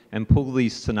critique and pull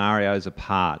these scenarios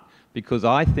apart. Because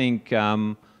I think,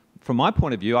 from my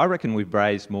point of view, I reckon we've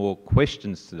raised more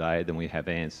questions today than we have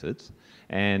answers.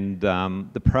 And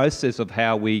the process of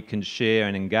how we can share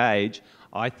and engage,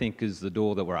 I think, is the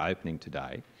door that we're opening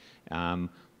today.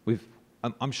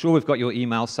 I'm sure we've got your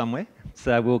email somewhere,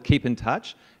 so we'll keep in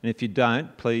touch. And if you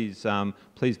don't, please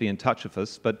be in touch with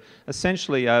us. But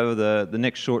essentially, over the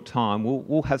next short time,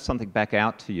 we'll have something back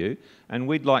out to you. And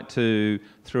we'd like to,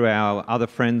 through our other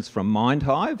friends from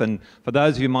MindHive, and for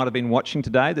those of you who might have been watching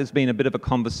today, there's been a bit of a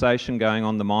conversation going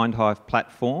on the MindHive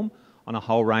platform on a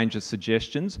whole range of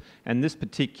suggestions. And this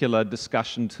particular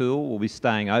discussion tool will be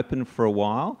staying open for a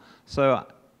while. So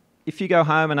if you go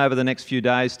home and over the next few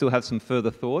days still have some further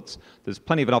thoughts, there's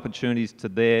plenty of opportunities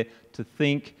there to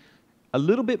think a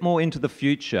little bit more into the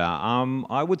future.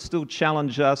 I would still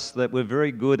challenge us that we're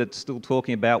very good at still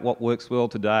talking about what works well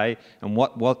today and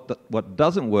what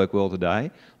doesn't work well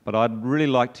today, but I'd really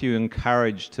like to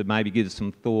encourage to maybe give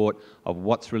some thought of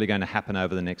what's really going to happen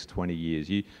over the next 20 years.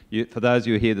 For those of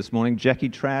you who are here this morning, Jackie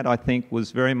Trad, I think,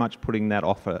 was very much putting that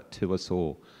offer to us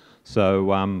all.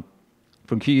 So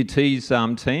from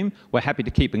QUT's team, we're happy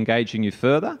to keep engaging you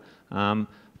further.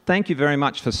 Thank you very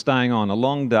much for staying on. A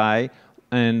long day.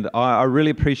 And I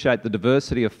really appreciate the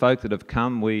diversity of folk that have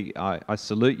come. I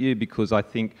salute you because I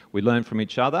think we learn from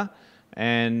each other.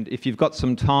 And if you've got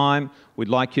some time, we'd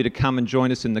like you to come and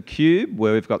join us in the Cube,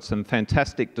 where we've got some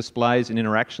fantastic displays and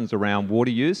interactions around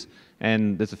water use,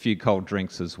 and there's a few cold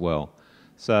drinks as well.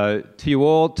 So to you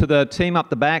all, to the team up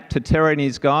the back, to Terry and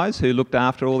his guys who looked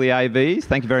after all the AVs,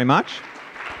 thank you very much.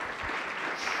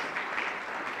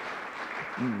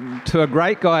 To a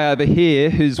great guy over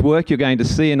here whose work you're going to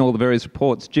see in all the various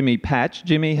reports, Jimmy Patch.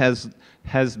 Jimmy has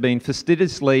been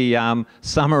fastidiously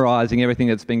summarising everything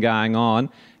that's been going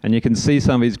on, and you can see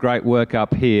some of his great work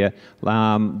up here.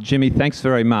 Jimmy, thanks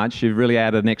very much. You've really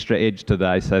added an extra edge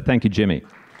today, so thank you, Jimmy.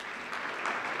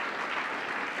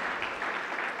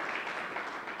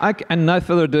 Okay, and no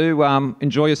further ado,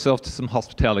 enjoy yourself to some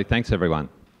hospitality. Thanks, everyone.